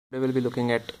We will be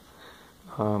looking at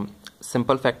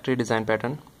simple factory design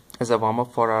pattern as a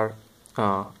warm-up for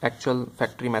our actual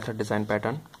factory method design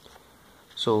pattern.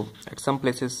 So at some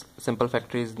places simple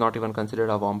factory is not even considered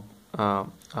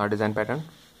a design pattern.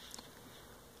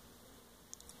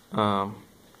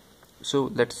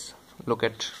 So let's look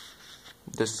at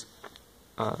this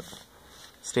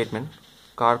statement: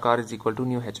 car is equal to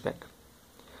new hatchback.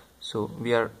 So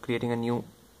we are creating a new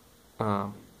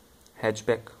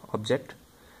hatchback object,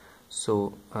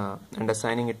 so and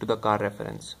assigning it to the car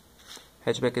reference.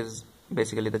 Hatchback is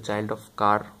basically the child of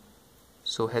car.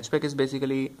 So hatchback is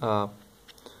basically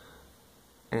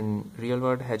in real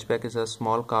world, hatchback is a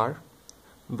small car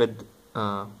with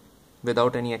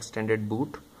without any extended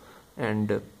boot,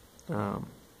 and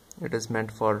it is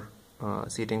meant for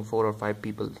seating 4 or 5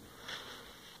 people.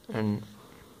 And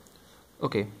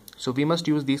okay, so we must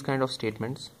use these kind of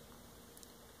statements.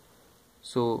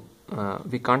 So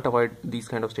we can't avoid these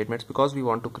kind of statements because we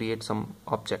want to create some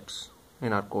objects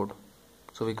in our code.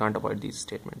 So we can't avoid these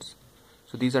statements.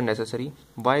 So these are necessary.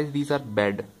 Why these are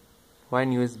bad? Why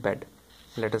new is bad?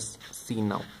 Let us see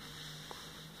now.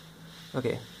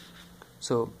 Okay,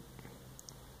 so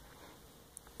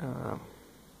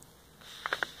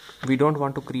we don't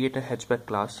want to create a hatchback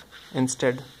class.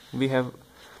 Instead, we have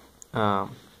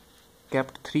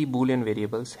kept 3 boolean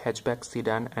variables: hatchback,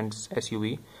 sedan and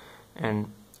SUV,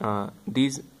 and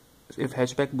these, if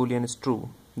hatchback boolean is true,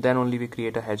 then only we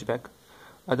create a hatchback.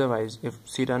 Otherwise, if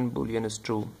sedan boolean is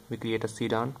true, we create a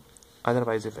sedan.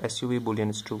 Otherwise, if SUV boolean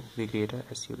is true, we create a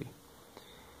SUV.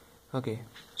 Okay,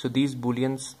 so these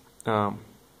booleans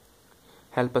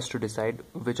help us to decide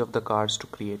which of the cars to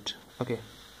create. Okay,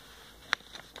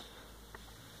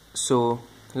 so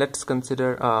let's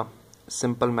consider a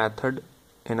simple method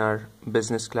in our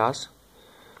business class.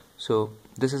 So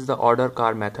this is the order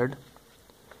car method.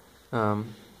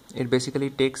 It basically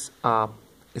takes a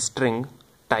string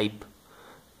type,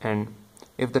 and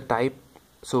if the type,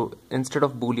 so instead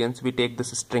of booleans we take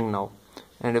this string now,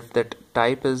 and if that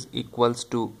type is equals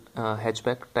to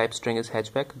hatchback, type string is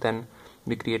hatchback, then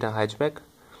we create a hatchback.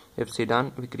 If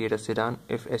sedan, we create a sedan.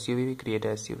 If SUV, we create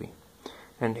a SUV.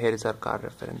 And here is our car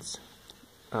reference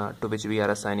to which we are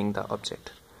assigning the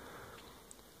object.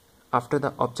 After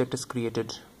the object is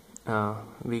created,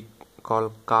 we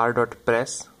call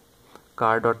car.press,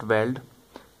 car.weld,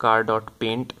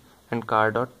 car.paint and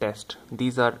car.test.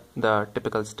 These are the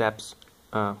typical steps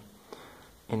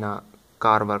in a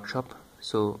car workshop.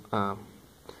 So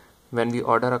when we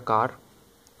order a car,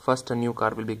 first a new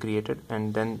car will be created,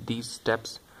 and then these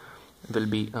steps will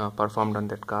be performed on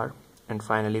that car, and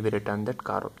finally we return that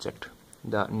car object,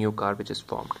 the new car which is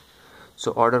formed.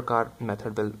 So order car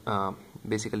method will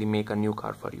basically make a new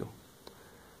car for you.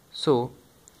 So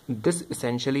this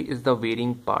essentially is the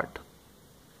varying part.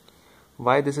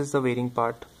 Why this is the varying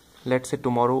part? Let's say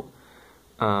tomorrow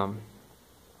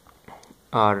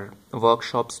our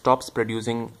workshop stops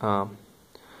producing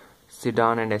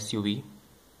sedan and SUV,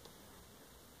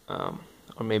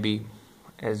 or maybe,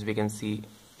 as we can see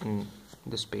in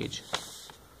this page,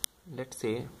 let's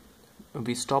say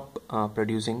we stop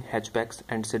producing hatchbacks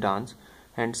and sedans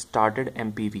and started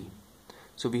MPV.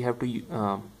 So we have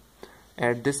to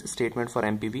add this statement for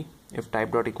MPV. If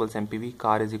type dot equals MPV,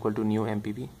 car is equal to new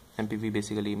MPV. MPV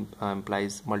basically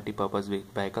implies multi-purpose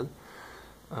vehicle.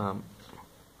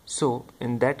 So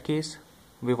in that case,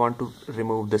 we want to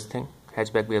remove this thing.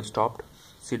 Hatchback we have stopped,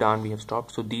 sedan we have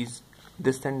stopped. So this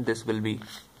and this will be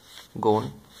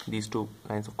gone, these 2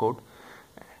 lines of code.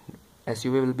 And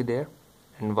SUV will be there,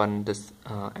 and this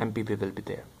MPV will be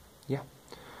there. Yeah.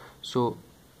 So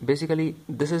basically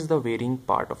this is the varying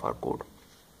part of our code.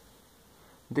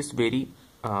 This vary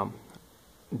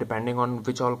depending on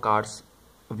which all cars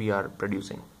we are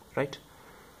producing, right?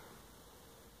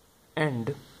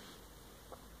 And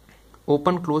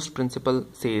open closed principle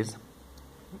says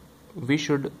we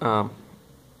should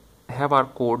have our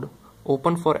code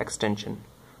open for extension.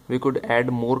 We could add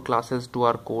more classes to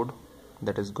our code,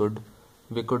 that is good.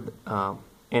 We could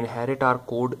inherit our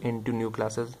code into new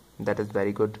classes, that is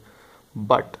very good.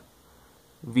 But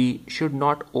we should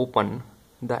not open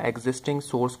the existing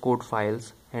source code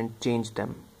files and change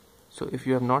them. So if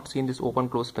you have not seen this open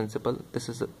close principle, this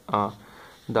is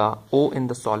the O in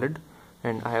the solid,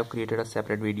 and I have created a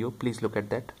separate video. Please look at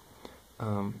that.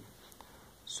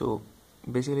 So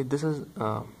basically this is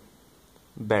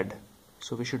bad.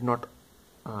 So we should not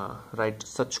write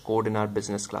such code in our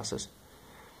business classes.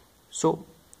 So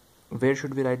where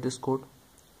should we write this code?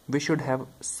 We should have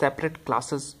separate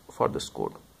classes for this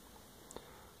code.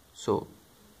 So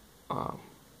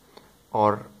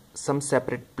or some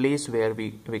separate place where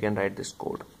we can write this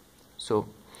code. So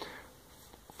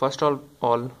first of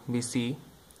all we see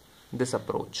this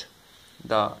approach,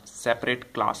 the separate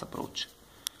class approach.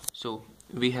 So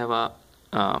we have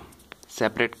a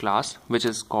separate class which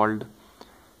is called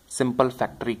simple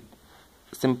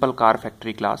car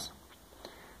factory class.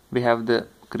 We have the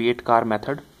create car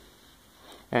method,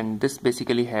 and this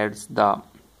basically has the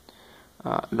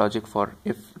logic for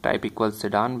if type equals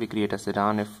sedan, we create a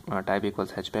sedan. If type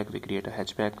equals hatchback, we create a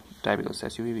hatchback. Type equals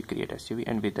SUV, we create SUV,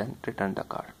 and we then return the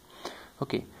car.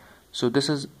 Okay, so this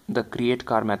is the create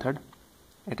car method.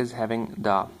 It is having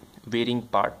the varying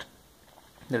part,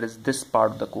 that is this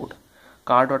part of the code: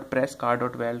 car.press,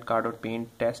 car.weld, car.paint,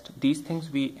 test. These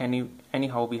things we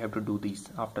anyhow we have to do these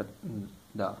after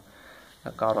the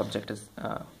car object is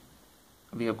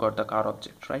we have got the car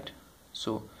object, right?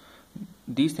 So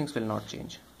these things will not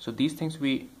change. So these things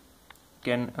we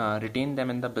can retain them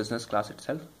in the business class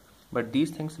itself, but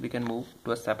these things we can move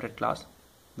to a separate class,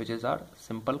 which is our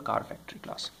simple car factory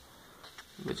class,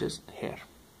 which is here.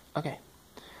 Okay,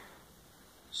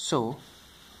 so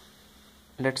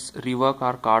let's rework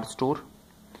our card store.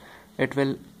 It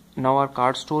will now our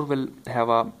card store will have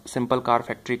a simple car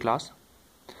factory class,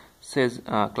 says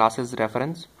classes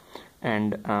reference,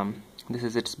 and this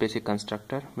is its basic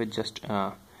constructor which just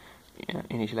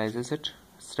initializes its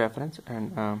reference,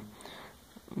 and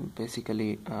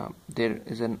basically there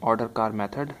is an order car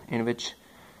method in which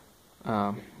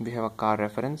we have a car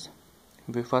reference.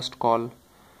 We first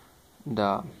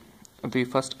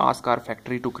ask our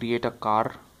factory to create a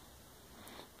car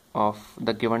of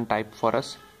the given type for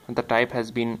us. The type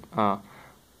has been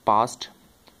passed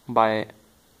by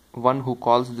one who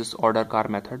calls this order car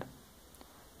method.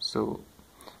 So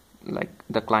like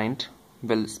the client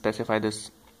will specify this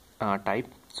type.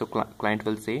 So client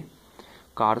will say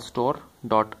car store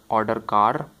dot order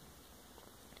car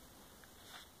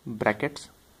brackets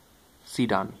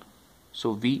sedan.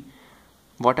 So we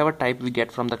whatever type we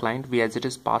get from the client, we as it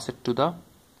is pass it to the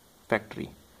factory,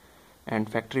 and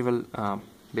factory will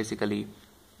basically,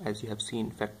 as you have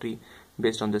seen, factory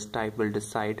based on this type will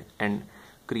decide and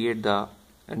create the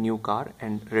new car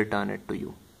and return it to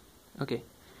you. Okay,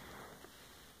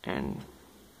 and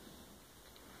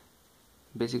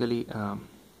basically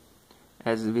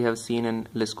as we have seen in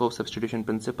Liskov substitution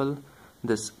principle,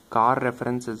 this car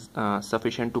reference is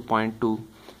sufficient to point to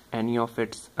any of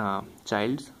its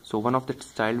childs. So one of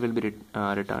its child will be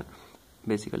returned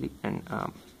basically, and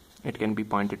it can be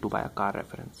pointed to by a car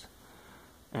reference.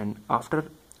 And after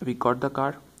we got the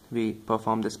car, we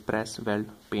perform this press, weld,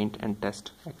 paint and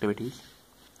test activities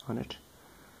on it,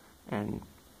 and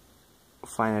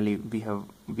finally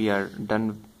we are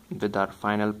done with our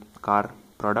final car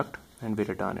product, and we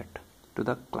return it to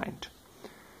the client.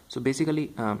 So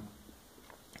basically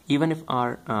even if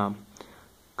our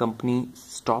company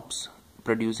stops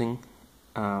producing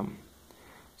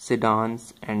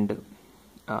sedans and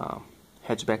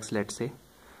hatchbacks, let's say,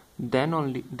 then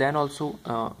also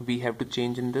we have to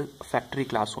change in the factory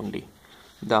class only.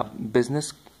 The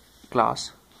business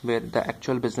class, where the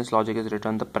actual business logic is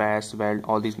written, the press, weld,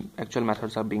 all these actual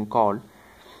methods are being called,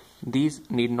 these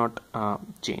need not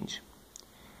change.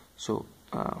 So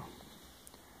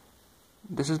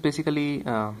this is basically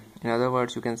in other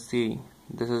words, you can see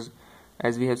this is,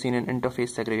 as we have seen in interface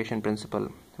segregation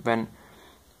principle, when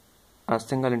a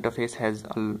single interface has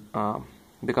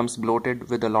becomes bloated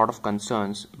with a lot of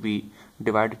concerns, we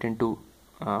divide it into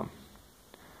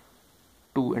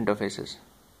two interfaces.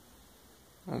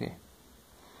 Okay,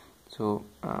 so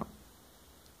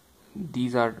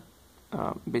these are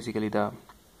basically the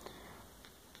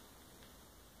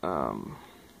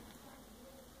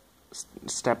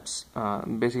steps,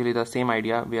 basically the same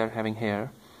idea we are having here.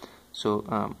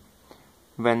 So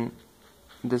when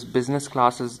this business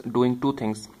class is doing two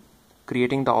things,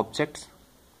 creating the objects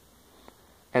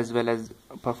as well as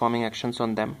performing actions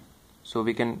on them, so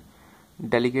we can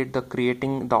delegate the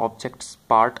creating the objects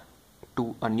part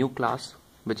to a new class,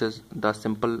 which is the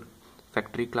simple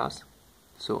factory class.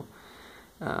 So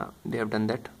they have done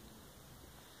that,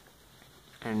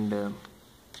 and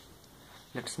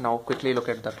let's now quickly look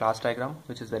at the class diagram,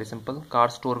 which is very simple. Car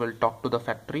store will talk to the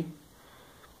factory.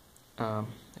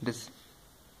 It is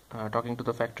talking to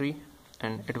the factory,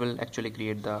 and it will actually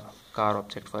create the car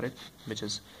object for it, which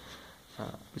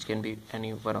can be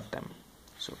any one of them.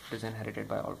 So it is inherited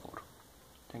by all four.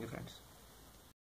 Thank you, friends.